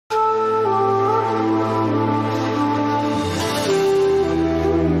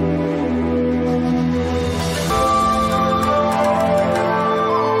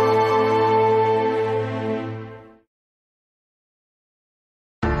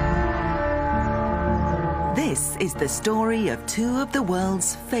This is the story of two of the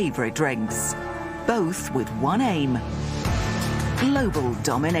world's favorite drinks, both with one aim: global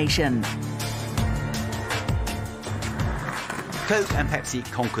domination. Coke and Pepsi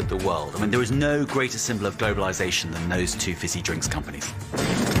conquered the world. I mean, there is no greater symbol of globalization than those two fizzy drinks companies.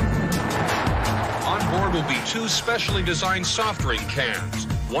 On board will be two specially designed soft drink cans,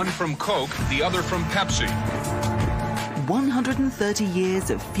 one from Coke, the other from Pepsi. 130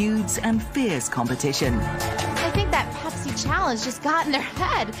 years of feuds and fierce competition. I think that Pepsi challenge just got in their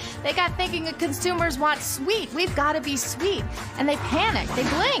head. They got thinking that consumers want sweet. We've got to be sweet. And they panicked. They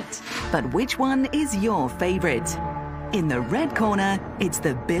blinked. But which one is your favorite? In the red corner, it's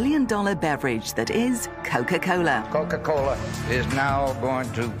the billion-dollar beverage that is Coca-Cola. Coca-Cola is now going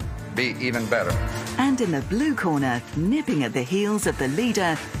to be even better. And in the blue corner, nipping at the heels of the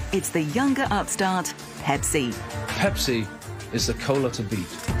leader, it's the younger upstart, Pepsi. Pepsi is the cola to beat.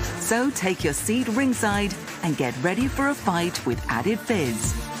 So take your seat ringside and get ready for a fight with added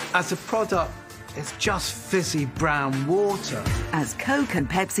fizz. As a product, it's just fizzy brown water. As Coke and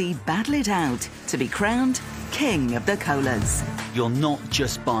Pepsi battle it out to be crowned king of the colas. You're not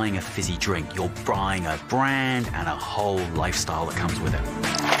just buying a fizzy drink, you're buying a brand and a whole lifestyle that comes with it.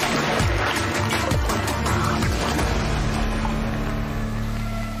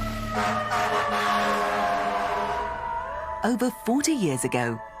 Over 40 years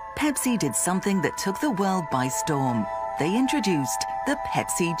ago, Pepsi did something that took the world by storm. They introduced the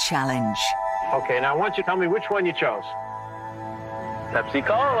Pepsi Challenge. Okay, now I want you to tell me which one you chose.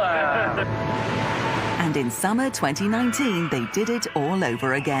 Pepsi-Cola! And in summer 2019, they did it all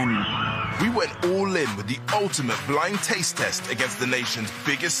over again. We went all in with the ultimate blind taste test against the nation's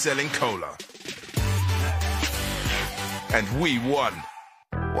biggest selling cola. And we won.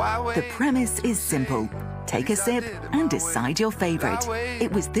 The premise is simple. Take a sip and decide your favorite.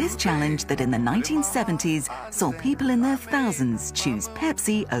 It was this challenge that in the 1970s saw people in their thousands choose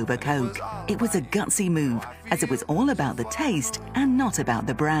Pepsi over Coke. It was a gutsy move, as it was all about the taste and not about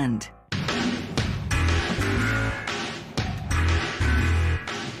the brand.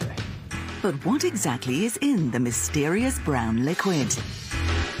 But what exactly is in the mysterious brown liquid?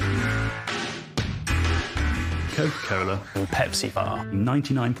 Coca-Cola, or Pepsi, are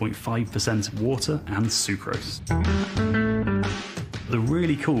 99.5% water and sucrose. The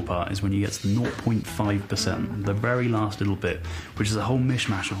really cool part is when you get to the 0.5%, the very last little bit, which is a whole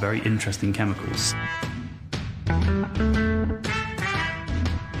mishmash of very interesting chemicals.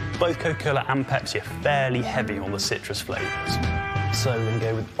 Both Coca-Cola and Pepsi are fairly heavy on the citrus flavours. So we're going to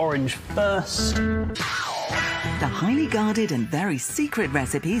go with orange first. The highly guarded and very secret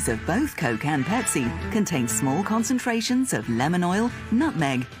recipes of both Coke and Pepsi contain small concentrations of lemon oil,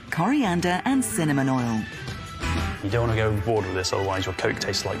 nutmeg, coriander and cinnamon oil. You don't want to go overboard with this, otherwise your Coke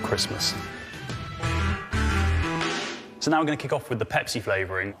tastes like Christmas. So now we're going to kick off with the Pepsi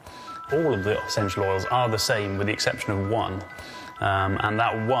flavouring. All of the essential oils are the same with the exception of one, and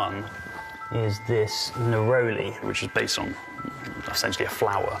that one is this neroli, which is based on essentially a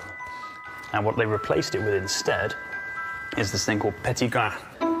flour. And what they replaced it with instead is this thing called petit grain,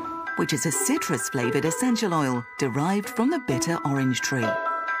 which is a citrus-flavoured essential oil derived from the bitter orange tree.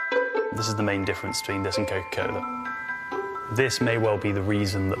 This is the main difference between this and Coca-Cola. This may well be the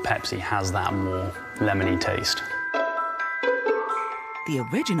reason that Pepsi has that more lemony taste. The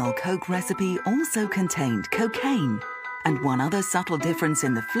original Coke recipe also contained cocaine, and one other subtle difference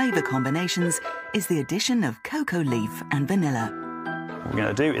in the flavour combinations is the addition of cocoa leaf and vanilla. What we're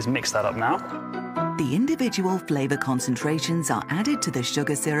going to do is mix that up now. The individual flavour concentrations are added to the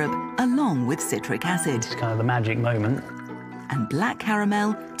sugar syrup along with citric acid. It's kind of the magic moment. And black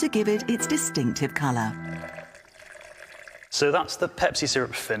caramel to give it its distinctive colour. So that's the Pepsi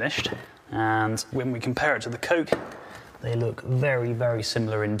syrup finished, and when we compare it to the Coke, they look very, very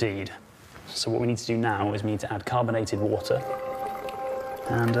similar indeed. So what we need to do now is we need to add carbonated water,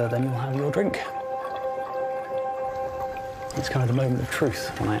 and then you'll have your drink. It's kind of the moment of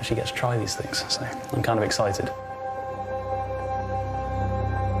truth when I actually get to try these things, so I'm kind of excited.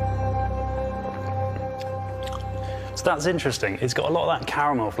 So that's interesting. It's got a lot of that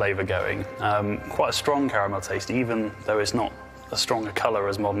caramel flavour going, quite a strong caramel taste, even though it's not as strong a colour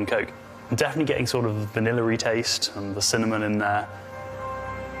as modern Coke. I'm definitely getting sort of vanilla-y taste and the cinnamon in there.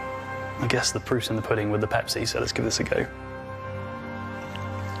 I guess the proof's in the pudding with the Pepsi, so let's give this a go.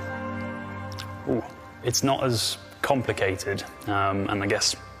 Ooh, it's not as complicated, and I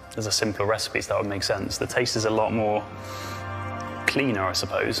guess there's a simpler recipe, so that would make sense. The taste is a lot more cleaner, I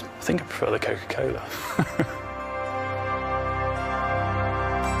suppose. I think I prefer the Coca-Cola.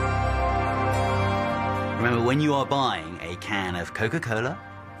 Remember, when you are buying a can of Coca-Cola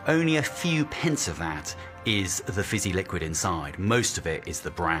Only a few pence of that is the fizzy liquid inside. Most of it is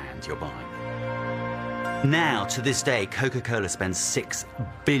the brand you're buying. Now, to this day, Coca-Cola spends $6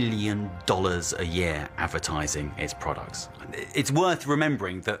 billion a year advertising its products. It's worth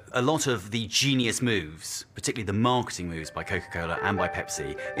remembering that a lot of the genius moves, particularly the marketing moves by Coca-Cola and by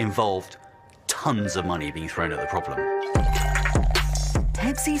Pepsi, involved tons of money being thrown at the problem.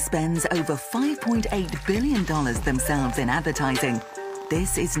 Pepsi spends over $5.8 billion themselves in advertising.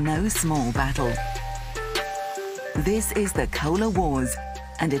 This is no small battle. This is the Cola Wars,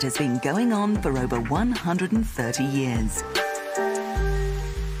 and it has been going on for over 130 years.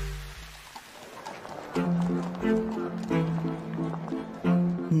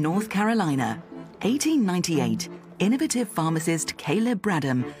 North Carolina, 1898. Innovative pharmacist Caleb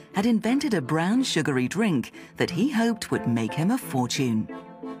Bradham had invented a brown sugary drink that he hoped would make him a fortune.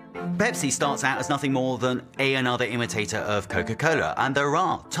 Pepsi starts out as nothing more than another imitator of Coca-Cola, and there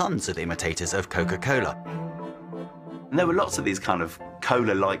are tons of imitators of Coca-Cola. And there were lots of these kind of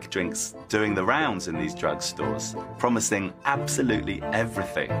cola-like drinks doing the rounds in these drugstores, promising absolutely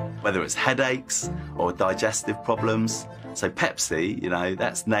everything, whether it's headaches or digestive problems. So Pepsi, you know,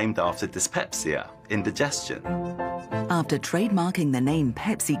 that's named after dyspepsia, indigestion. After trademarking the name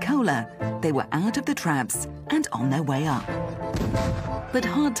Pepsi-Cola, they were out of the traps and on their way up. But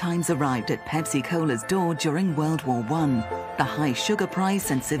hard times arrived at Pepsi-Cola's door during World War I. The high sugar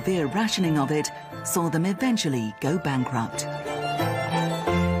price and severe rationing of it saw them eventually go bankrupt.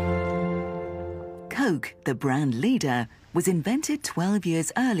 Coke, the brand leader, was invented 12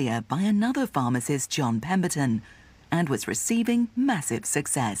 years earlier by another pharmacist, John Pemberton, and was receiving massive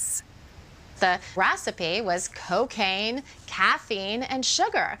success. The recipe was cocaine, caffeine, and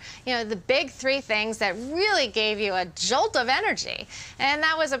sugar. You know, the big three things that really gave you a jolt of energy. And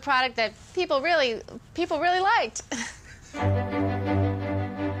that was a product that people really liked.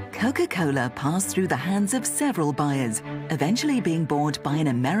 Coca-Cola passed through the hands of several buyers, eventually being bought by an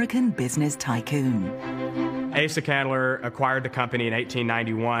American business tycoon. Asa Candler acquired the company in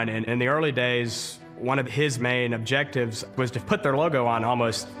 1891, and in the early days, one of his main objectives was to put their logo on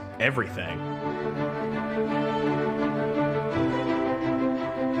almost everything.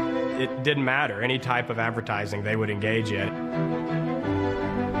 It didn't matter, any type of advertising they would engage in.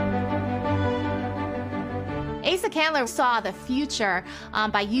 Asa Candler saw the future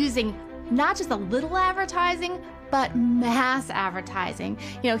by using not just a little advertising, but mass advertising.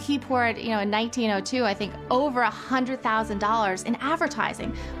 You know, he poured, in 1902, I think, over $100,000 in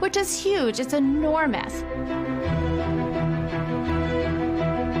advertising, which is huge. It's enormous.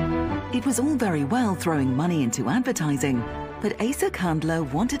 It was all very well throwing money into advertising, but Asa Candler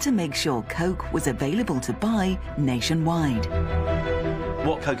wanted to make sure Coke was available to buy nationwide.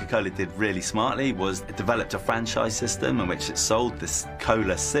 What Coca-Cola did really smartly was it developed a franchise system in which it sold this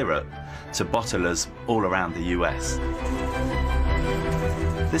cola syrup to bottlers all around the US.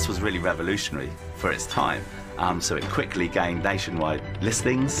 This was really revolutionary for its time, so it quickly gained nationwide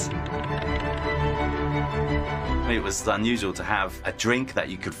listings. It was unusual to have a drink that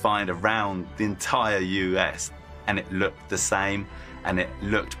you could find around the entire US, and it looked the same, and it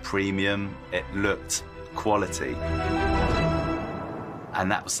looked premium, it looked quality. And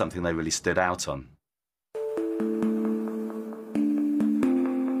that was something they really stood out on.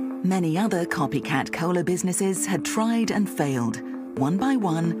 Many other copycat cola businesses had tried and failed. One by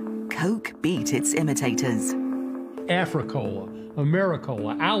one, Coke beat its imitators. Africola,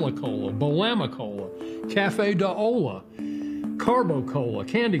 Americola, Alicola, Balamicola, Cafe d'Ola, Carbo-Cola,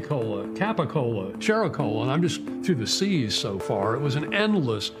 Candy Cola, Capicola, Shericola, and I'm just through the C's so far. It was an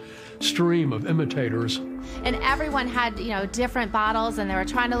endless stream of imitators. And everyone had, different bottles, and they were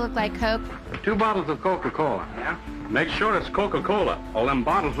trying to look like Coke. 2 bottles of Coca-Cola, yeah? Make sure it's Coca-Cola. All them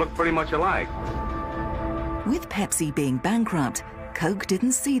bottles look pretty much alike. With Pepsi being bankrupt, Coke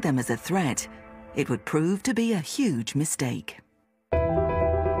didn't see them as a threat. It would prove to be a huge mistake.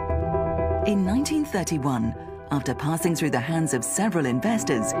 In 1931, after passing through the hands of several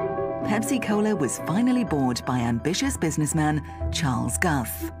investors, Pepsi-Cola was finally bought by ambitious businessman Charles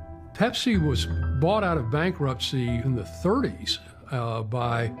Guth. Pepsi was bought out of bankruptcy in the 30s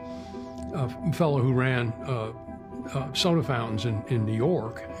by a fellow who ran soda fountains in New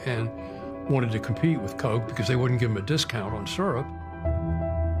York and wanted to compete with Coke because they wouldn't give him a discount on syrup.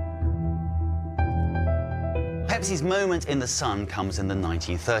 Pepsi's moment in the sun comes in the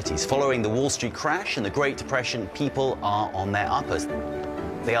 1930s. Following the Wall Street crash and the Great Depression, people are on their uppers.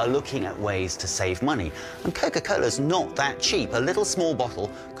 They are looking at ways to save money. And Coca-Cola's not that cheap. A little small bottle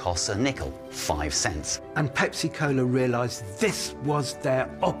costs a nickel, 5 cents. And Pepsi-Cola realised this was their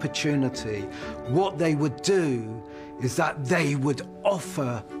opportunity. What they would do is that they would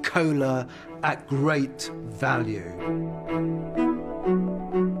offer cola at great value.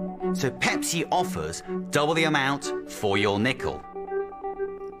 So Pepsi offers double the amount for your nickel.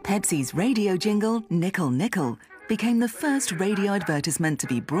 Pepsi's radio jingle, Nickel Nickel, became the first radio advertisement to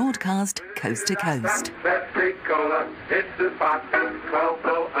be broadcast coast to coast. Pepsi Cola, it's a spot, 12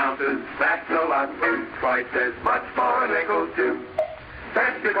 full ounces, that's a lot, twice as much for a nickel too.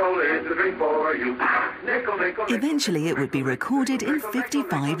 Pepsi Cola is the drink for you. Nickel, nickel. Eventually, it would be recorded in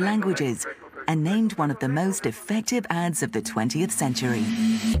 55 languages and named one of the most effective ads of the 20th century.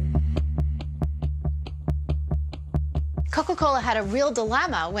 Coca-Cola had a real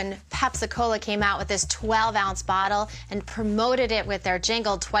dilemma when Pepsi-Cola came out with this 12-ounce bottle and promoted it with their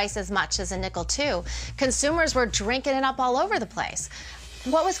jingle twice as much as a nickel too. Consumers were drinking it up all over the place.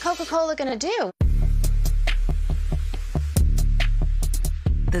 What was Coca-Cola going to do?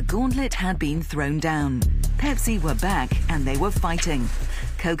 The gauntlet had been thrown down. Pepsi were back and they were fighting.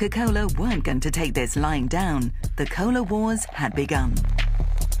 Coca-Cola weren't going to take this lying down. The cola wars had begun.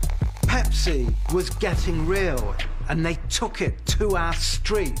 Pepsi was getting real, and they took it to our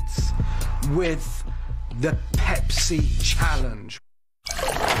streets with the Pepsi Challenge.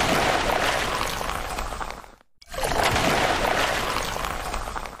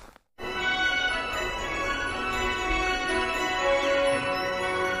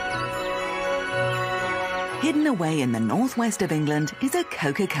 Hidden away in the northwest of England is a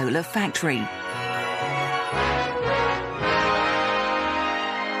Coca-Cola factory.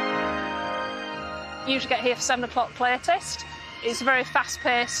 Usually get here for 7 o'clock play test. It's a very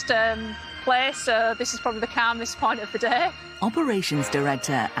fast-paced place, so this is probably the calmest point of the day. Operations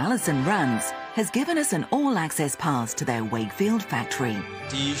Director Alison Rands has given us an all-access pass to their Wakefield factory.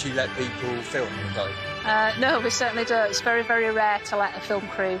 Do you usually let people film and go? No, we certainly don't. It's very, very rare to let a film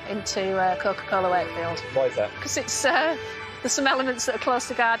crew into Coca-Cola Wakefield. Why is that? Because it's there's some elements that are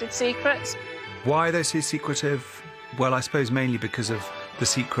closely guarded secrets. Why are they so secretive? Well, I suppose mainly because of the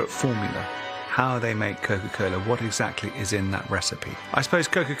secret formula. How they make Coca-Cola, what exactly is in that recipe. I suppose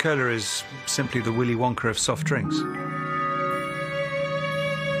Coca-Cola is simply the Willy Wonka of soft drinks.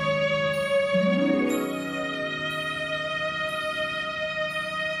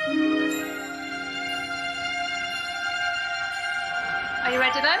 Are you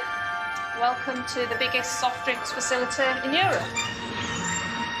ready then? Welcome to the biggest soft drinks facility in Europe.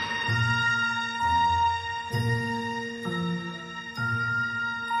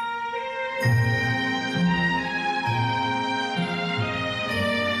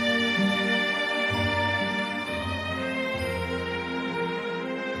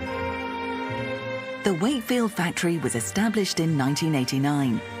 The Wakefield factory was established in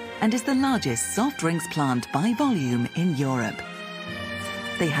 1989 and is the largest soft drinks plant by volume in Europe.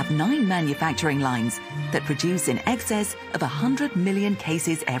 They have 9 manufacturing lines that produce in excess of 100 million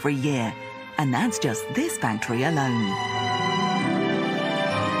cases every year, and that's just this factory alone.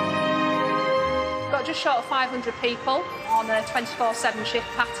 We've got just short of 500 people on a 24/7 shift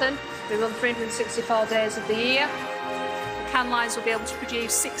pattern. We run 364 days of the year. The can lines will be able to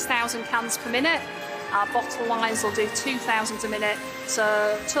produce 6,000 cans per minute. Our bottle lines will do 2,000 a minute, so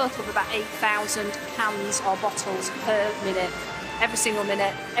a total of about 8,000 cans or bottles per minute, every single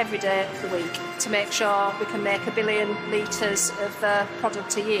minute, every day of the week, to make sure we can make 1 billion litres of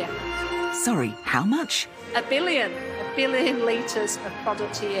product a year. Sorry, how much? 1 billion litres of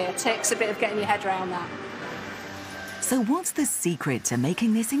product a year. Takes a bit of getting your head around that. So what's the secret to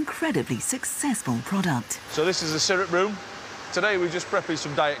making this incredibly successful product? So this is the syrup room. Today we're just prepping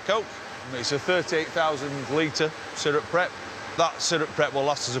some Diet Coke. It's a 38,000 litre syrup prep. That syrup prep will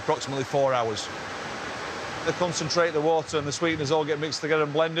last us approximately 4 hours. The concentrate, the water and the sweeteners all get mixed together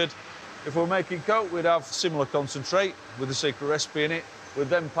and blended. If we're making Coke, we'd have similar concentrate with the secret recipe in it. We'd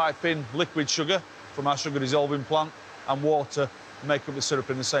then pipe in liquid sugar from our sugar dissolving plant and water to make up the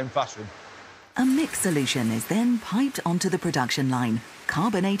syrup in the same fashion. A mixed solution is then piped onto the production line,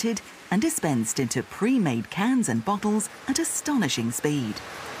 carbonated and dispensed into pre-made cans and bottles at astonishing speed.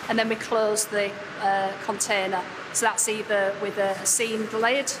 And then we close the container. So that's either with a seamed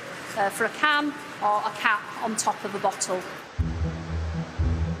lid for a can or a cap on top of a bottle.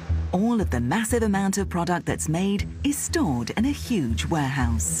 All of the massive amount of product that's made is stored in a huge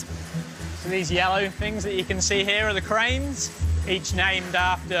warehouse. So these yellow things that you can see here are the cranes, each named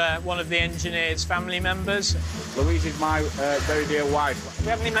after one of the engineer's family members. Louise is my very dear wife. Do you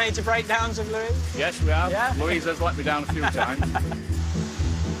have any major breakdowns of Louise? Yes, we have. Yeah? Louise has let me down a few times.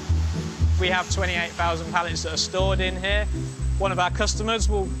 We have 28,000 pallets that are stored in here. One of our customers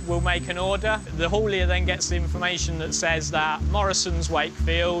will make an order. The haulier then gets the information that says that Morrison's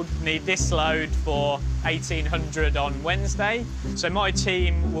Wakefield need this load for 1800 on Wednesday. So my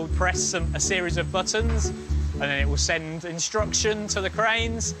team will press a series of buttons, and then it will send instruction to the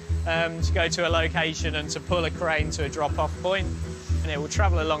cranes to go to a location and to pull a crane to a drop-off point. And it will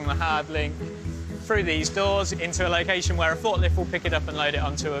travel along the hard link through these doors into a location where a forklift will pick it up and load it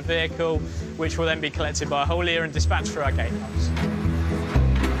onto a vehicle, which will then be collected by a haulier and dispatched through our gatehouse.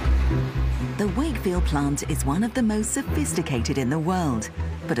 The Wakefield plant is one of the most sophisticated in the world.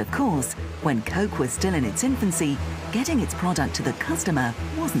 But of course, when Coke was still in its infancy, getting its product to the customer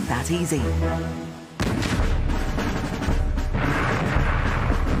wasn't that easy.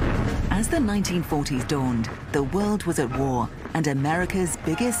 As the 1940s dawned, the world was at war, and America's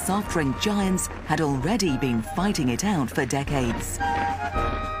biggest soft drink giants had already been fighting it out for decades.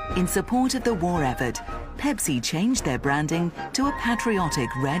 In support of the war effort, Pepsi changed their branding to a patriotic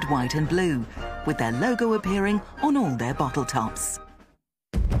red, white and blue, with their logo appearing on all their bottle tops.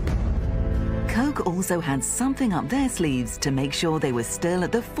 Coke also had something up their sleeves to make sure they were still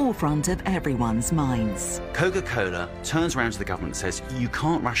at the forefront of everyone's minds. Coca-Cola turns around to the government and says, you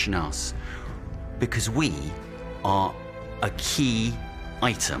can't ration us because we are a key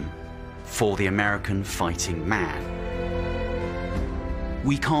item for the American fighting man.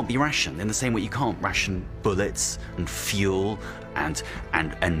 We can't be rationed in the same way you can't ration bullets and fuel and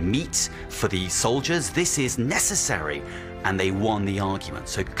meat for the soldiers. This is necessary. And they won the argument.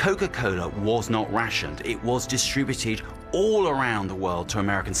 So Coca-Cola was not rationed. It was distributed all around the world to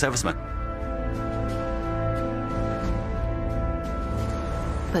American servicemen.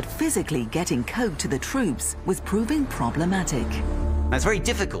 But physically getting Coke to the troops was proving problematic. Now, it's very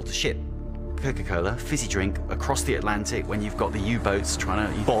difficult to ship Coca-Cola, fizzy drink, across the Atlantic when you've got the U-boats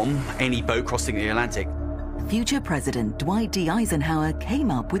trying to bomb any boat crossing the Atlantic. Future President Dwight D. Eisenhower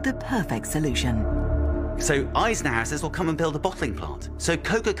came up with the perfect solution. So Eisenhower says, well, come and build a bottling plant. So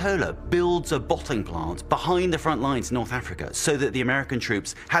Coca-Cola builds a bottling plant behind the front lines in North Africa so that the American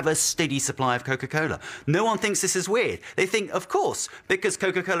troops have a steady supply of Coca-Cola. No one thinks this is weird. They think, of course, because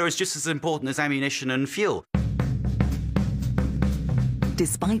Coca-Cola is just as important as ammunition and fuel.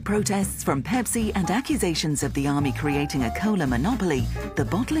 Despite protests from Pepsi and accusations of the army creating a cola monopoly, the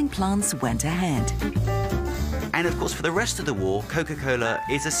bottling plants went ahead. And of course, for the rest of the war, Coca-Cola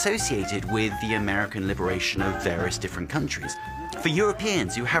is associated with the American liberation of various different countries. For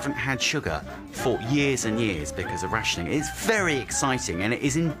Europeans who haven't had sugar for years and years because of rationing, it's very exciting, and it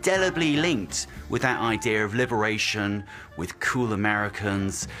is indelibly linked with that idea of liberation, with cool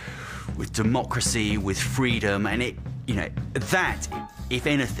Americans, with democracy, with freedom, and it, you know, that, if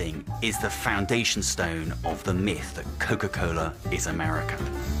anything, is the foundation stone of the myth that Coca-Cola is America.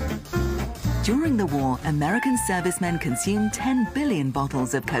 During the war, American servicemen consumed 10 billion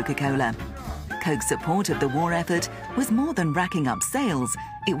bottles of Coca-Cola. Coke's support of the war effort was more than racking up sales.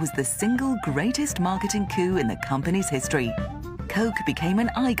 It was the single greatest marketing coup in the company's history. Coke became an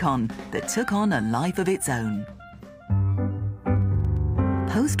icon that took on a life of its own.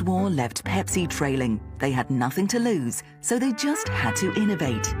 Post-war left Pepsi trailing. They had nothing to lose, so they just had to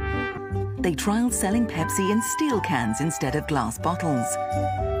innovate. They trialed selling Pepsi in steel cans instead of glass bottles.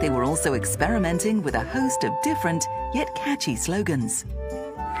 They were also experimenting with a host of different yet catchy slogans.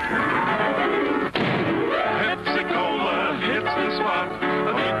 Pepsi-Cola hits the spot,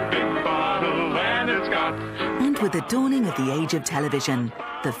 a big bottle and it's got. And with the dawning of the age of television,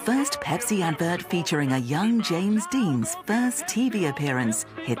 the first Pepsi advert featuring a young James Dean's first TV appearance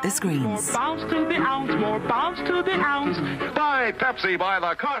hit the screens. More bounce to the ounce, more bounce to the ounce. Buy Pepsi by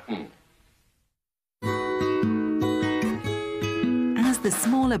the carton. As the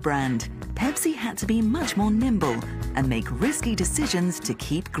smaller brand, Pepsi had to be much more nimble and make risky decisions to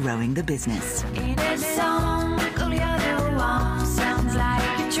keep growing the business. In a song, sounds like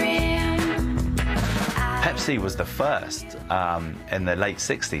a dream. Pepsi was the first in the late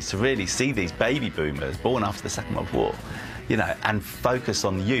 60s to really see these baby boomers born after the Second World War, you know, and focus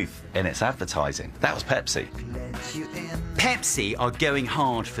on youth in its advertising. That was Pepsi. Pepsi are going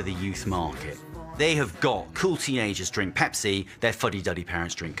hard for the youth market. They have got cool teenagers drink Pepsi, their fuddy-duddy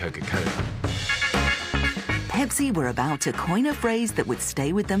parents drink Coca-Cola. Pepsi were about to coin a phrase that would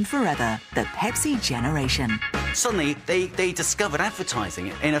stay with them forever, the Pepsi generation. Suddenly, they discovered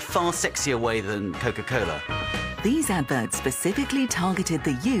advertising in a far sexier way than Coca-Cola. These adverts specifically targeted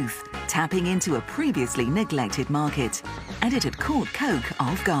the youth, tapping into a previously neglected market, and it had caught Coke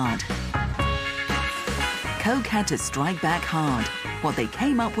off guard. Coke had to strike back hard. What they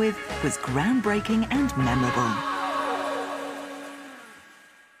came up with was groundbreaking and memorable.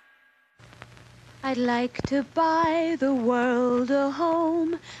 I'd like to buy the world a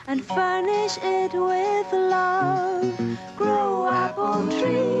home and furnish it with love. Grow apple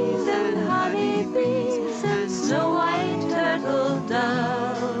trees and honey bees and snow white turtle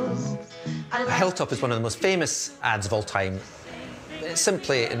doves. Hilltop is one of the most famous ads of all time. It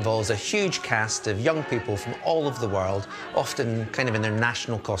simply involves a huge cast of young people from all over the world, often kind of in their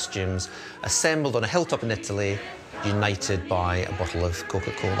national costumes, assembled on a hilltop in Italy, united by a bottle of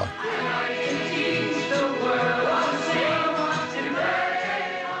Coca-Cola.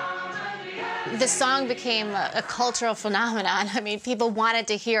 The song became a cultural phenomenon. I mean, people wanted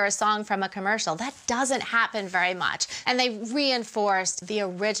to hear a song from a commercial. That doesn't happen very much. And they reinforced the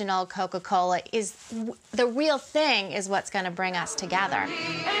original Coca-Cola is the real thing is what's going to bring us together.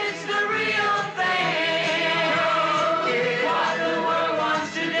 It's the real thing. What the world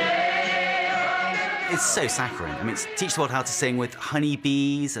wants today. It's so saccharine. I mean, it's teach the world how to sing with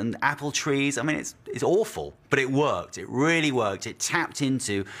honeybees and apple trees. I mean, it's awful, but it worked. It really worked. It tapped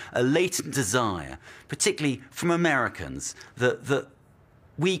into a latent desire, particularly from Americans, that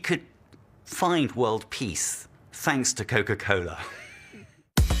we could find world peace thanks to Coca-Cola.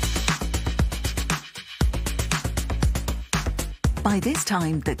 By this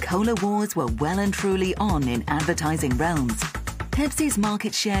time, the cola wars were well and truly on in advertising realms. Pepsi's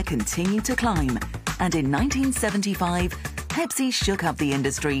market share continued to climb, and in 1975, Pepsi shook up the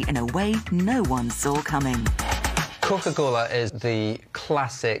industry in a way no one saw coming. Coca-Cola is the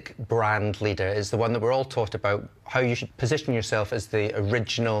classic brand leader. It's the one that we're all taught about, how you should position yourself as the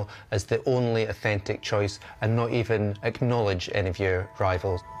original, as the only authentic choice, and not even acknowledge any of your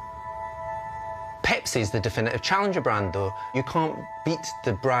rivals. Pepsi's the definitive challenger brand, though. You can't beat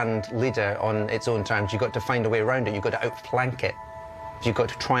the brand leader on its own terms. You've got to find a way around it. You've got to outflank it. You've got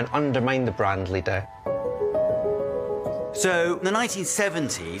to try and undermine the brand leader. So, in the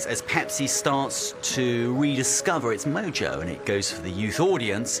 1970s, as Pepsi starts to rediscover its mojo and it goes for the youth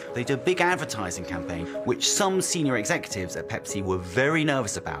audience, they do a big advertising campaign, which some senior executives at Pepsi were very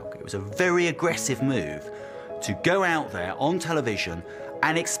nervous about. It was a very aggressive move to go out there on television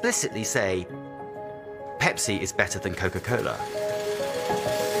and explicitly say, Pepsi is better than Coca-Cola.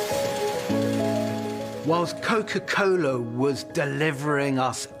 Whilst Coca-Cola was delivering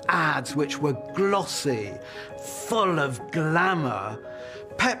us ads which were glossy, full of glamour,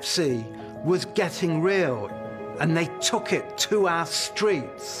 Pepsi was getting real, and they took it to our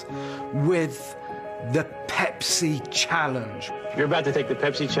streets with the Pepsi Challenge. You're about to take the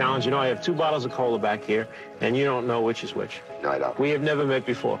Pepsi Challenge. You know, I have 2 bottles of cola back here, and you don't know which is which. No, I don't. We have never met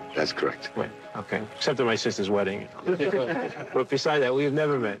before. That's correct. Wait, okay. Except at my sister's wedding. But beside that, we have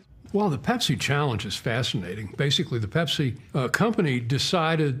never met. Well, the Pepsi Challenge is fascinating. Basically, the Pepsi company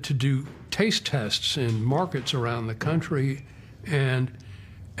decided to do taste tests in markets around the country and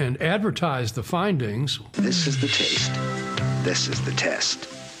advertise the findings. This is the taste. This is the test.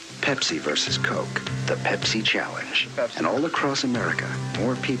 Pepsi versus Coke, the Pepsi Challenge. And all across America,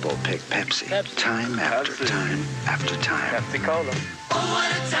 more people pick Pepsi. Time after time after time. Pepsi-Cola. Oh,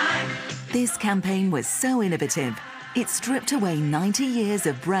 what a time. This campaign was so innovative, it stripped away 90 years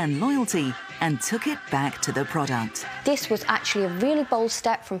of brand loyalty and took it back to the product. This was actually a really bold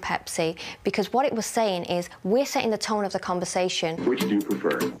step from Pepsi, because what it was saying is, we're setting the tone of the conversation. Which do you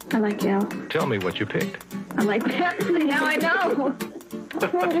prefer? I like you. Tell me what you picked. I like Pepsi, now I know.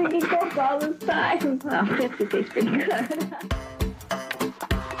 I'm drinking Coke all this time. Well, Pepsi tastes pretty good.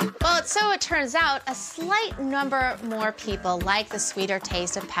 Well, so it turns out a slight number more people like the sweeter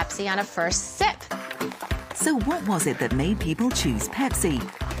taste of Pepsi on a first sip. So what was it that made people choose Pepsi?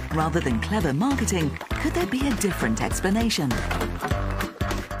 Rather than clever marketing, could there be a different explanation?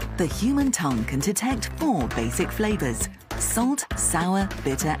 The human tongue can detect 4 basic flavors: salt, sour,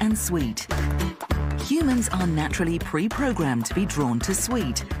 bitter, and sweet. Humans are naturally pre-programmed to be drawn to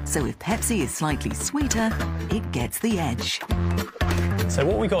sweet, so if Pepsi is slightly sweeter, it gets the edge. So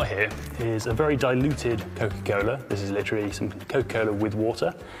what we got here is a very diluted Coca-Cola. This is literally some Coca-Cola with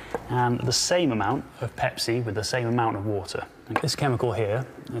water, and the same amount of Pepsi with the same amount of water. And this chemical here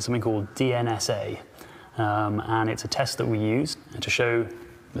is something called DNSA, and it's a test that we use to show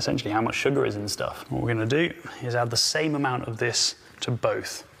essentially how much sugar is in stuff. What we're going to do is add the same amount of this to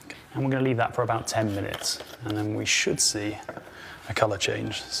both, and we're going to leave that for about 10 minutes, and then we should see a colour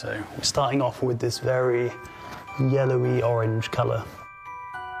change. So we're starting off with this very yellowy orange colour.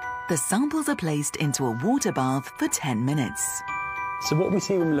 The samples are placed into a water bath for 10 minutes. So what we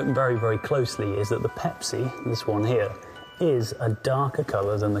see when we look very, very closely is that the Pepsi, this one here, is a darker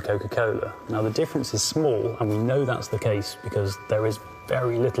colour than the Coca-Cola. Now the difference is small, and we know that's the case because there is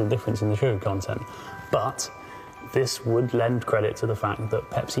very little difference in the sugar content. But this would lend credit to the fact that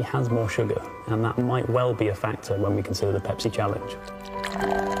Pepsi has more sugar, and that might well be a factor when we consider the Pepsi challenge.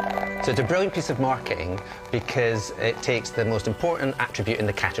 So it's a brilliant piece of marketing because it takes the most important attribute in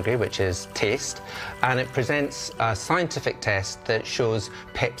the category, which is taste, and it presents a scientific test that shows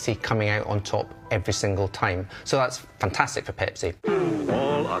Pepsi coming out on top every single time. So that's fantastic for Pepsi.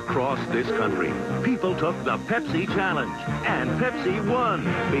 All across this country, people took the Pepsi challenge, and Pepsi won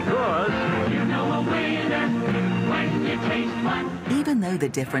because you know a winner when you taste one. Even though the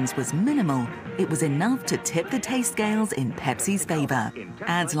difference was minimal, it was enough to tip the taste scales in Pepsi's favor.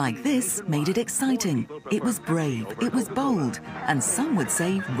 Ads like this made it exciting. It was brave, it was bold, and some would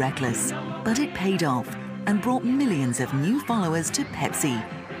say reckless. But it paid off and brought millions of new followers to Pepsi,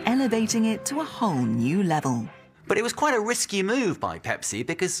 elevating it to a whole new level. But it was quite a risky move by Pepsi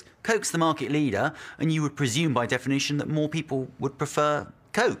because Coke's the market leader, and you would presume by definition that more people would prefer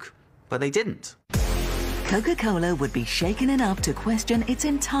Coke, but they didn't. Coca-Cola would be shaken enough to question its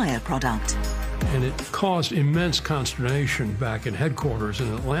entire product. And it caused immense consternation back in headquarters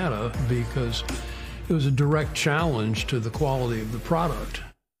in Atlanta because it was a direct challenge to the quality of the product.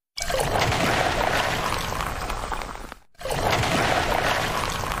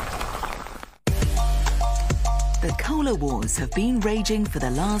 The Cola Wars have been raging for the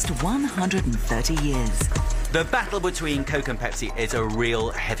last 130 years. The battle between Coke and Pepsi is a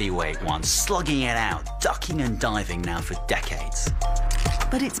real heavyweight one, slugging it out, ducking and diving now for decades.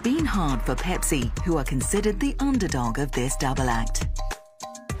 But it's been hard for Pepsi, who are considered the underdog of this double act.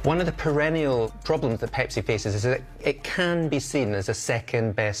 One of the perennial problems that Pepsi faces is that it can be seen as a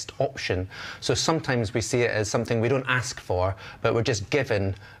second best option. So sometimes we see it as something we don't ask for, but we're just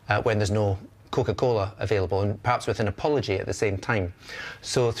given when there's no Coca-Cola available, and perhaps with an apology at the same time.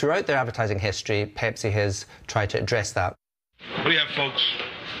 So throughout their advertising history, Pepsi has tried to address that. What do you have, folks?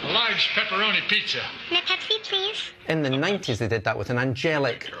 A large pepperoni pizza. And a Pepsi, please. In the 90s, they did that with an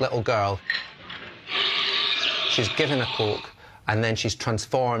angelic little girl. She's given a Coke, and then she's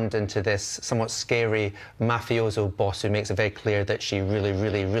transformed into this somewhat scary mafioso boss who makes it very clear that she really,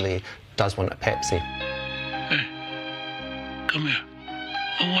 really, really does want a Pepsi. Hey, come here.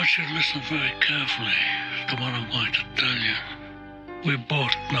 I want you to listen very carefully to what I'm going to tell you. We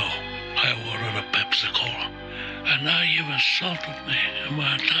both know I ordered a Pepsi-Cola, and now you've insulted me and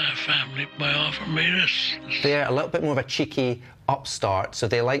my entire family by offering me this. They're a little bit more of a cheeky upstart, so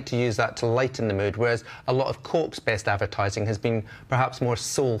they like to use that to lighten the mood, whereas a lot of Coke's best advertising has been perhaps more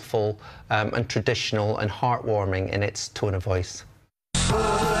soulful and traditional and heartwarming in its tone of voice.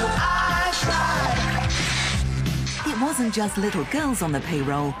 It wasn't just little girls on the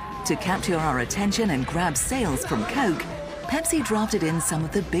payroll. To capture our attention and grab sales from Coke, Pepsi drafted in some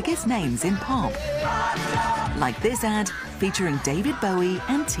of the biggest names in pop. Like this ad featuring David Bowie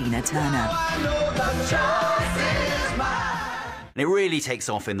and Tina Turner. And it really takes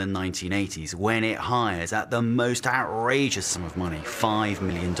off in the 1980s when it hires, at the most outrageous sum of money, $5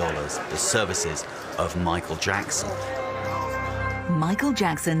 million, the services of Michael Jackson. Michael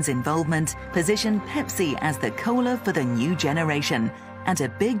Jackson's involvement positioned Pepsi as the cola for the new generation, and a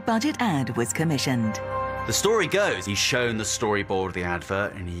big budget ad was commissioned. The story goes, he's shown the storyboard of the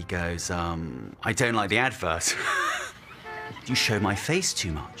advert, and he goes, I don't like the advert. You show my face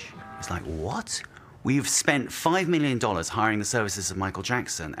too much. He's like, what? We've spent $5 million hiring the services of Michael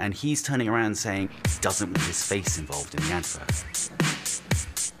Jackson, and he's turning around saying he doesn't want his face involved in the advert.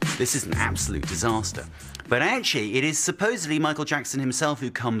 This is an absolute disaster. But actually, it is supposedly Michael Jackson himself who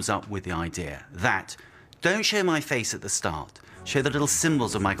comes up with the idea that don't show my face at the start. Show the little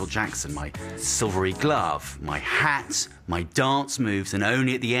symbols of Michael Jackson, my silvery glove, my hat, my dance moves, and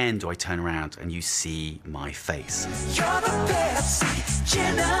only at the end do I turn around and you see my face. You're the Pepsi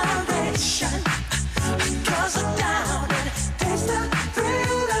generation. Girls are down and taste the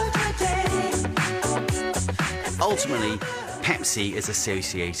thrill of the day. Ultimately, Pepsi is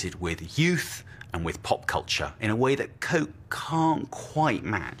associated with youth and with pop culture in a way that Coke can't quite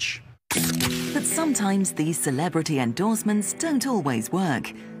match. But sometimes these celebrity endorsements don't always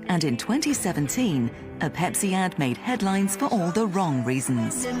work. And in 2017, a Pepsi ad made headlines for all the wrong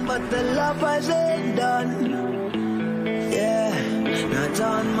reasons. But the love wasn't done. Yeah, not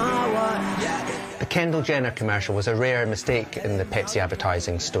on my watch. The Kendall Jenner commercial was a rare mistake in the Pepsi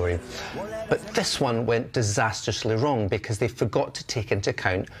advertising story. But this one went disastrously wrong because they forgot to take into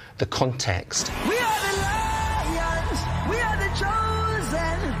account the context. We are the lions, we are the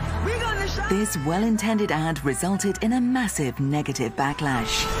chosen. We're gonna shine. This well-intended ad resulted in a massive negative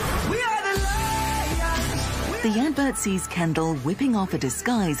backlash. We are the lions. The advert sees Kendall whipping off a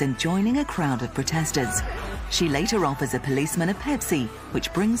disguise and joining a crowd of protesters. She later offers a policeman a Pepsi,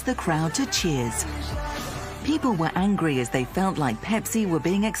 which brings the crowd to cheers. People were angry as they felt like Pepsi were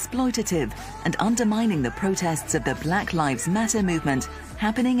being exploitative and undermining the protests of the Black Lives Matter movement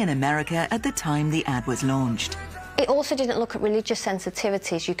happening in America at the time the ad was launched. It also didn't look at religious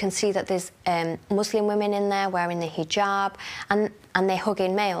sensitivities. You can see that there's Muslim women in there wearing the hijab and they're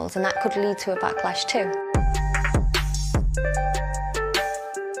hugging males, and that could lead to a backlash too.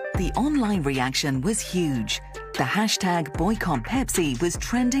 The online reaction was huge. The hashtag Boycott Pepsi was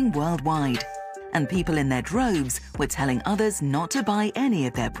trending worldwide, and people in their droves were telling others not to buy any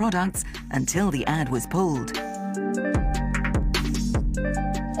of their products until the ad was pulled.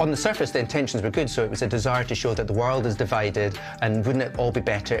 On the surface, the intentions were good, so it was a desire to show that the world is divided, and wouldn't it all be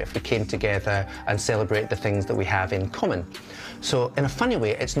better if we came together and celebrate the things that we have in common. So, in a funny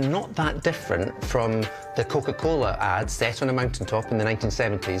way, it's not that different from the Coca-Cola ad set on a mountaintop in the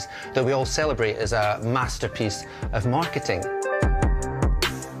 1970s that we all celebrate as a masterpiece of marketing.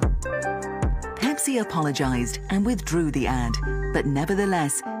 Pepsi apologized and withdrew the ad, but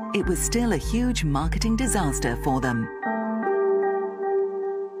nevertheless, it was still a huge marketing disaster for them.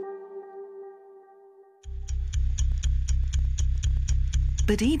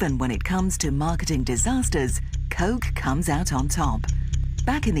 But even when it comes to marketing disasters, Coke comes out on top.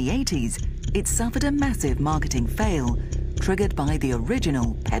 Back in the 80s, it suffered a massive marketing fail, triggered by the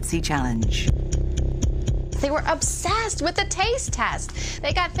original Pepsi challenge. They were obsessed with the taste test.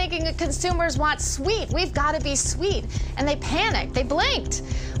 They got thinking that consumers want sweet. We've got to be sweet. And they panicked. They blinked.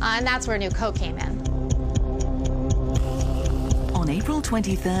 And that's where New Coke came in. On April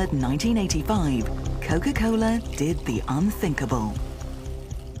 23rd, 1985, Coca-Cola did the unthinkable.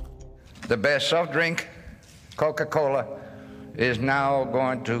 The best soft drink, Coca-Cola, is now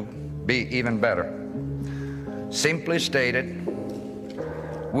going to be even better. Simply stated,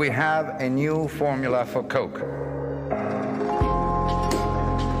 we have a new formula for Coke.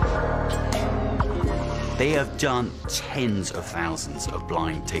 They have done tens of thousands of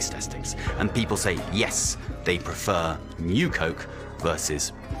blind taste testings, and people say, yes, they prefer new Coke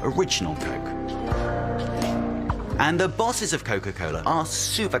versus original Coke. And the bosses of Coca-Cola are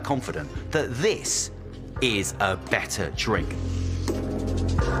super confident that this is a better drink.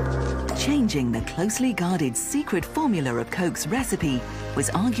 Changing the closely guarded secret formula of Coke's recipe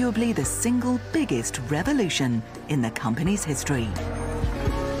was arguably the single biggest revolution in the company's history.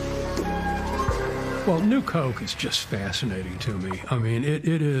 Well, New Coke is just fascinating to me. I mean,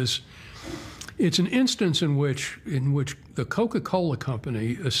 it's an instance in which the Coca-Cola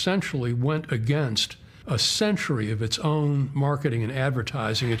company essentially went against a century of its own marketing and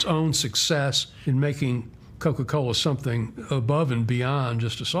advertising, its own success in making Coca-Cola something above and beyond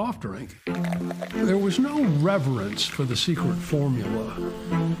just a soft drink. There was no reverence for the secret formula.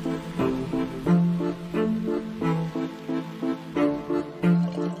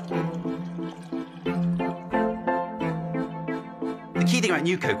 The key thing about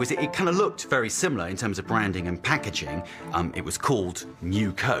New Coke was it kind of looked very similar in terms of branding and packaging. It was called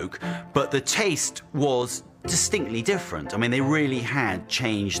New Coke, but the taste was distinctly different. I mean, they really had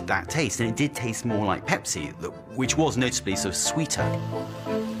changed that taste, and it did taste more like Pepsi, which was noticeably sort of sweeter.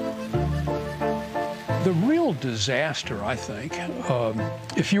 The real disaster, I think,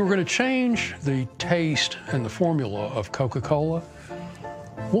 if you were going to change the taste and the formula of Coca-Cola,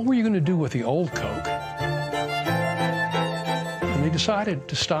 what were you going to do with the old Coke? And they decided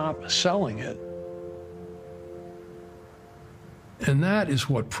to stop selling it. And that is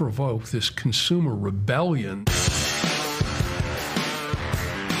what provoked this consumer rebellion.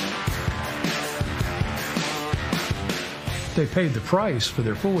 They paid the price for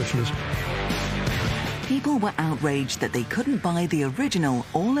their foolishness. People were outraged that they couldn't buy the original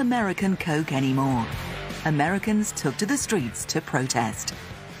all-American Coke anymore. Americans took to the streets to protest.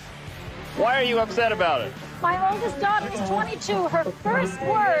 Why are you upset about it? My oldest daughter is 22. Her first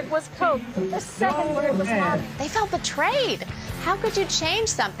word was Coke. Her second word was Mom. They felt betrayed. How could you change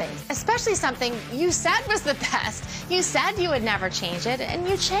something, especially something you said was the best? You said you would never change it, and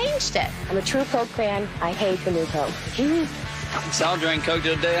you changed it. I'm a true Coke fan. I hate the new Coke. So I'll drink Coke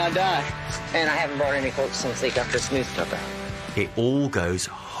till the day I die. And I haven't bought any Coke since they got the smooth stuff out. It all goes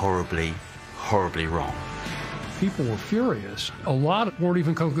horribly, horribly wrong. People were furious. A lot weren't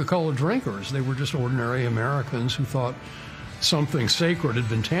even Coca-Cola drinkers. They were just ordinary Americans who thought something sacred had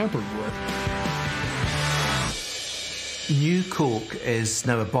been tampered with. New Coke is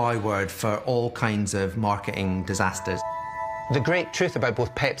now a byword for all kinds of marketing disasters. The great truth about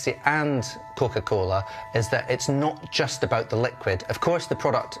both Pepsi and Coca-Cola is that it's not just about the liquid. Of course, the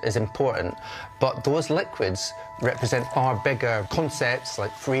product is important, but those liquids represent far bigger concepts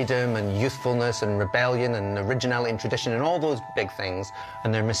like freedom and youthfulness and rebellion and originality and tradition and all those big things.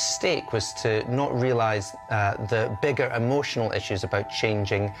 And their mistake was to not realise the bigger emotional issues about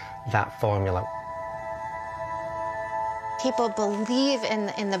changing that formula. People believe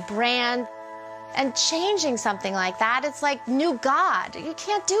in the brand. And changing something like that, it's like new God. You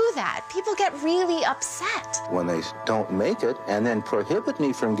can't do that. People get really upset. When they don't make it and then prohibit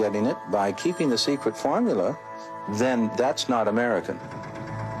me from getting it by keeping the secret formula, then that's not American.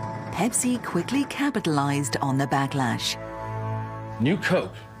 Pepsi quickly capitalized on the backlash. New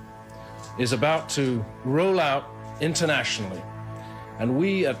Coke is about to roll out internationally, and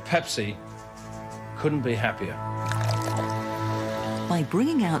we at Pepsi couldn't be happier. By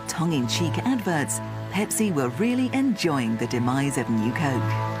bringing out tongue-in-cheek adverts, Pepsi were really enjoying the demise of New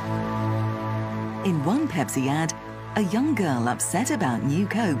Coke. In one Pepsi ad, a young girl upset about New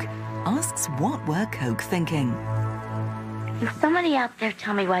Coke asks what were Coke thinking. Can somebody out there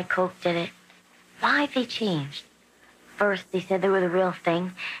tell me why Coke did it? Why they changed? First, they said they were the real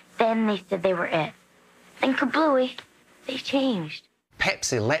thing. Then they said they were it. Then kablooey, they changed.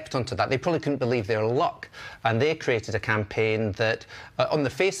 Pepsi leapt onto that. They probably couldn't believe their luck, and they created a campaign that, on the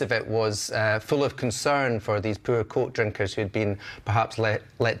face of it, was full of concern for these poor Coke drinkers who'd been perhaps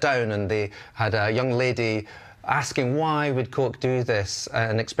let down, and they had a young lady asking why would Coke do this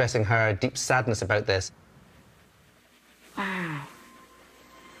and expressing her deep sadness about this.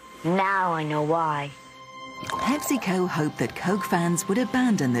 Now I know why. PepsiCo hoped that Coke fans would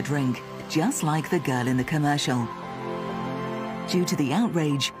abandon the drink, just like the girl in the commercial. Due to the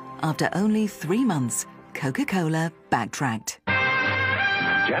outrage, after only 3 months, Coca-Cola backtracked.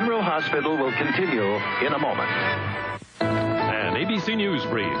 General Hospital will continue in a moment. An ABC News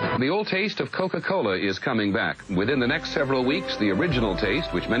brief. The old taste of Coca-Cola is coming back. Within the next several weeks, the original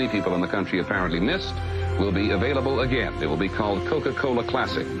taste, which many people in the country apparently missed, will be available again. It will be called Coca-Cola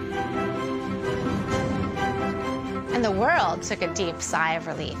Classic. And the world took a deep sigh of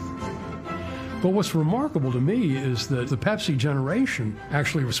relief. But what's remarkable to me is that the Pepsi generation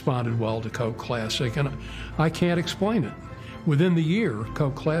actually responded well to Coke Classic, and I can't explain it. Within the year,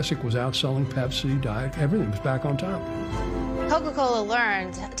 Coke Classic was outselling Pepsi, Diet, everything was back on top. Coca-Cola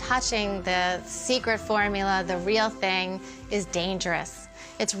learned touching the secret formula, the real thing, is dangerous.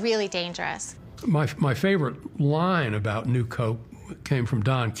 It's really dangerous. My favorite line about New Coke came from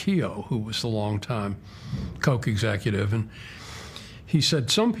Don Keogh, who was the longtime Coke executive, and he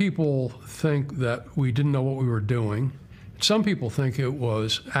said, some people think that we didn't know what we were doing. Some people think it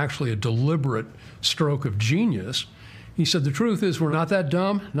was actually a deliberate stroke of genius. He said, the truth is we're not that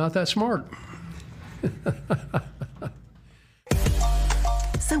dumb, not that smart.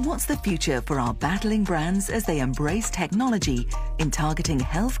 So what's the future for our battling brands as they embrace technology in targeting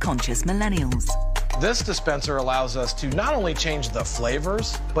health-conscious millennials? This dispenser allows us to not only change the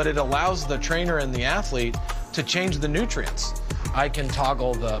flavors, but it allows the trainer and the athlete to change the nutrients. I can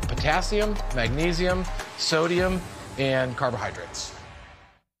toggle the potassium, magnesium, sodium, and carbohydrates.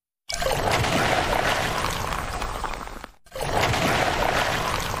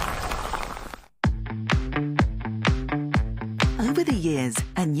 Over the years,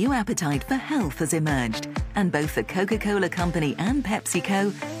 a new appetite for health has emerged, and both the Coca-Cola Company and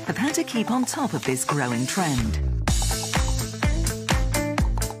PepsiCo have had to keep on top of this growing trend.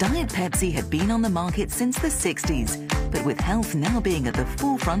 Diet Pepsi had been on the market since the 60s, but with health now being at the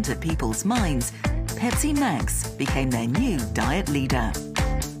forefront of people's minds, Pepsi Max became their new diet leader.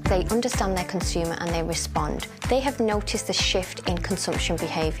 They understand their consumer and they respond. They have noticed a shift in consumption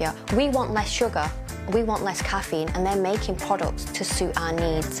behaviour. We want less sugar, we want less caffeine, and they're making products to suit our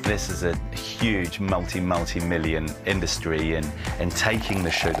needs. This is a huge multi-million industry in taking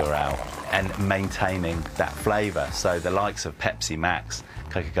the sugar out and maintaining that flavour. So the likes of Pepsi Max,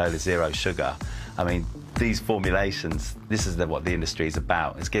 Coca-Cola Zero Sugar, I mean, these formulations, this is what the industry is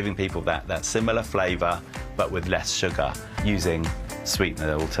about. It's giving people that similar flavour, but with less sugar, using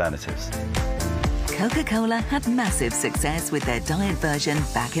sweetener alternatives. Coca-Cola had massive success with their diet version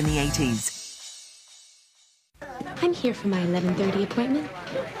back in the 80s. I'm here for my 11:30 appointment.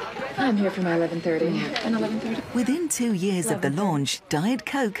 I'm here for my 11:30 and 11:30. Within 2 years of the launch, Diet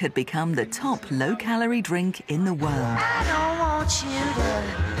Coke had become the top low-calorie drink in the world. I don't want you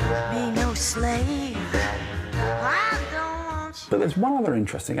to be no slave. I don't want you. But there's one other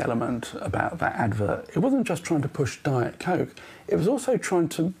interesting element about that advert. It wasn't just trying to push Diet Coke, it was also trying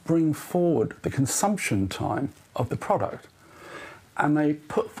to bring forward the consumption time of the product. And they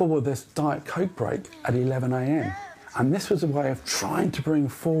put forward this Diet Coke break at 11 a.m. And this was a way of trying to bring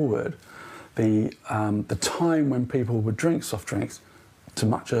forward the time when people would drink soft drinks to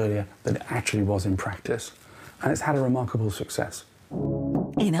much earlier than it actually was in practice. And it's had a remarkable success.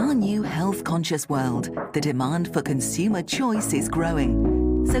 In our new health-conscious world, the demand for consumer choice is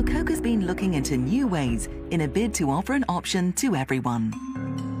growing. So Coke has been looking into new ways in a bid to offer an option to everyone.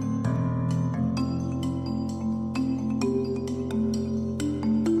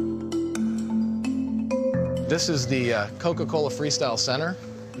 This is the Coca-Cola Freestyle Center,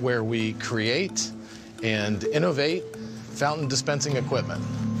 where we create and innovate fountain dispensing equipment.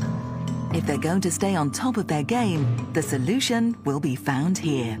 If they're going to stay on top of their game, the solution will be found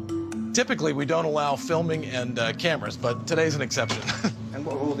here. Typically, we don't allow filming and cameras, but today's an exception. And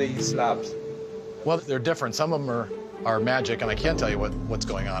what are all these labs? Well, they're different. Some of them are magic, and I can't tell you what's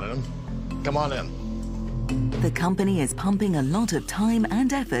going on in them. Come on in. The company is pumping a lot of time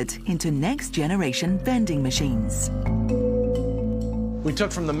and effort into next-generation vending machines. We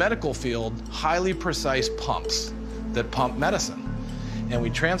took from the medical field highly precise pumps that pump medicine, and we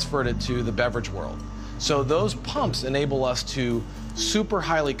transferred it to the beverage world. So those pumps enable us to super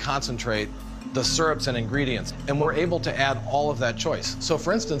highly concentrate the syrups and ingredients, and we're able to add all of that choice. So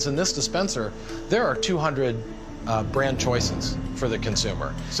for instance, in this dispenser, there are 200 brand choices for the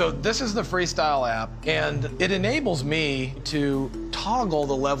consumer. So this is the Freestyle app, and it enables me to toggle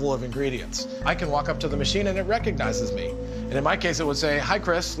the level of ingredients. I can walk up to the machine and it recognizes me. And in my case, it would say, "Hi,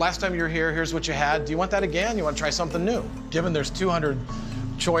 Chris, last time you were here, here's what you had. Do you want that again? You want to try something new?" Given there's 200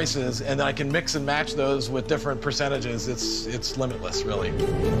 choices, and then I can mix and match those with different percentages, it's limitless, really.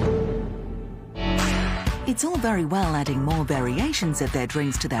 It's all very well adding more variations of their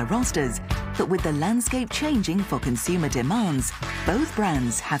drinks to their rosters, but with the landscape changing for consumer demands, both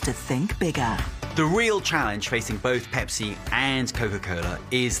brands have to think bigger. The real challenge facing both Pepsi and Coca-Cola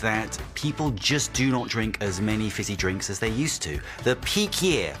is that people just do not drink as many fizzy drinks as they used to. The peak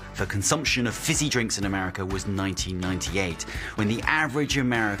year for consumption of fizzy drinks in America was 1998, when the average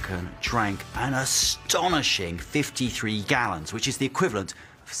American drank an astonishing 53 gallons, which is the equivalent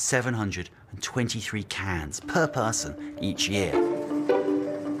of 723 cans per person each year.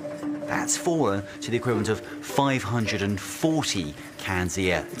 That's fallen to the equivalent of 540 cans a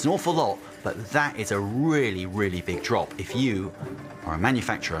year. It's an awful lot, but that is a really, really big drop if you are a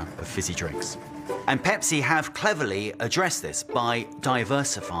manufacturer of fizzy drinks. And Pepsi have cleverly addressed this by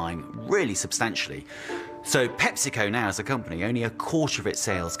diversifying really substantially. So PepsiCo now as a company, only a quarter of its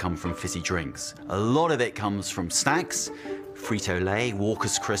sales come from fizzy drinks. A lot of it comes from snacks, Frito-Lay,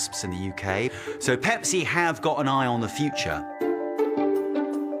 Walker's Crisps in the UK. So Pepsi have got an eye on the future.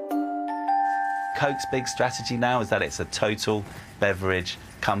 Coke's big strategy now is that it's a total beverage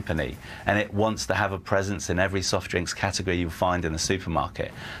company, and it wants to have a presence in every soft drinks category you find in the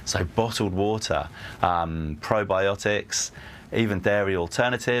supermarket. So bottled water, probiotics, even dairy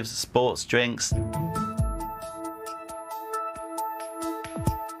alternatives, sports drinks.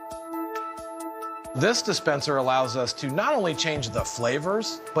 This dispenser allows us to not only change the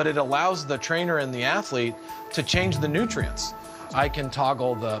flavors, but it allows the trainer and the athlete to change the nutrients. I can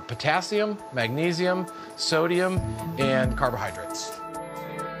toggle the potassium, magnesium, sodium, and carbohydrates.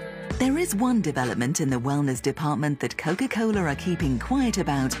 There is one development in the wellness department that Coca-Cola are keeping quiet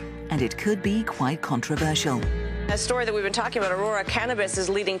about, and it could be quite controversial. A story that we've been talking about, Aurora Cannabis is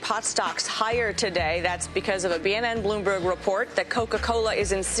leading pot stocks higher today. That's because of a BNN Bloomberg report that Coca-Cola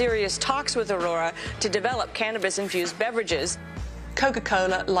is in serious talks with Aurora to develop cannabis-infused beverages.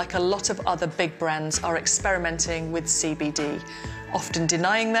 Coca-Cola, like a lot of other big brands, are experimenting with CBD, often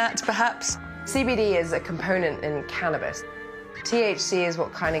denying that, perhaps. CBD is a component in cannabis. THC is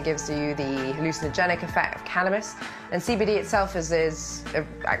what kind of gives you the hallucinogenic effect of cannabis, and CBD itself is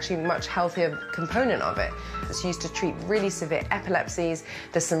actually a much healthier component of it. It's used to treat really severe epilepsies.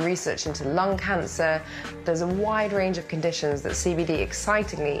 There's some research into lung cancer. There's a wide range of conditions that CBD,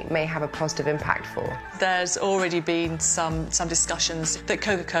 excitingly, may have a positive impact for. There's already been some discussions that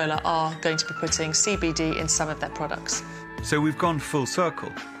Coca-Cola are going to be putting CBD in some of their products. So we've gone full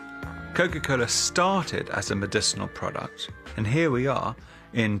circle. Coca-Cola started as a medicinal product, and here we are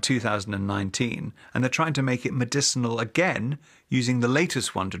in 2019, and they're trying to make it medicinal again using the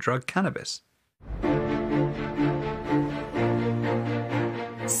latest wonder drug, cannabis.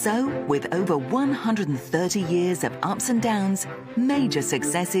 So, with over 130 years of ups and downs, major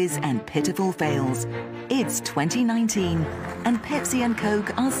successes and pitiful fails, it's 2019, and Pepsi and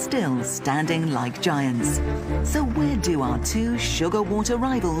Coke are still standing like giants. So where do our two sugar-water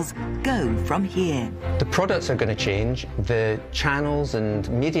rivals go from here? The products are going to change, the channels and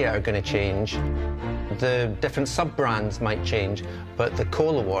media are going to change, the different sub-brands might change, but the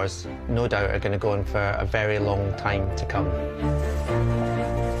cola wars, no doubt, are going to go on for a very long time to come.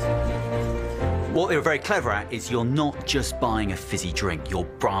 What they were very clever at is you're not just buying a fizzy drink, you're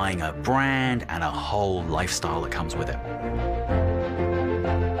buying a brand and a whole lifestyle that comes with it.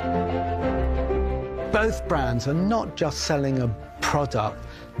 Both brands are not just selling a product,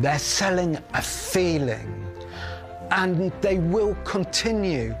 they're selling a feeling. And they will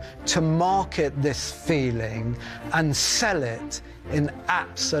continue to market this feeling and sell it in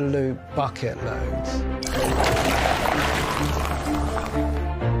absolute bucket loads.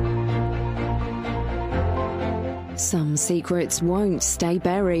 Some secrets won't stay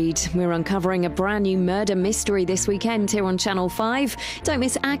buried. We're uncovering a brand new murder mystery this weekend here on Channel 5. Don't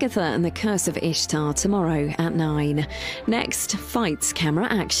miss Agatha and the Curse of Ishtar tomorrow at 9. Next, fights camera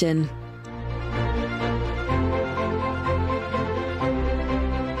action.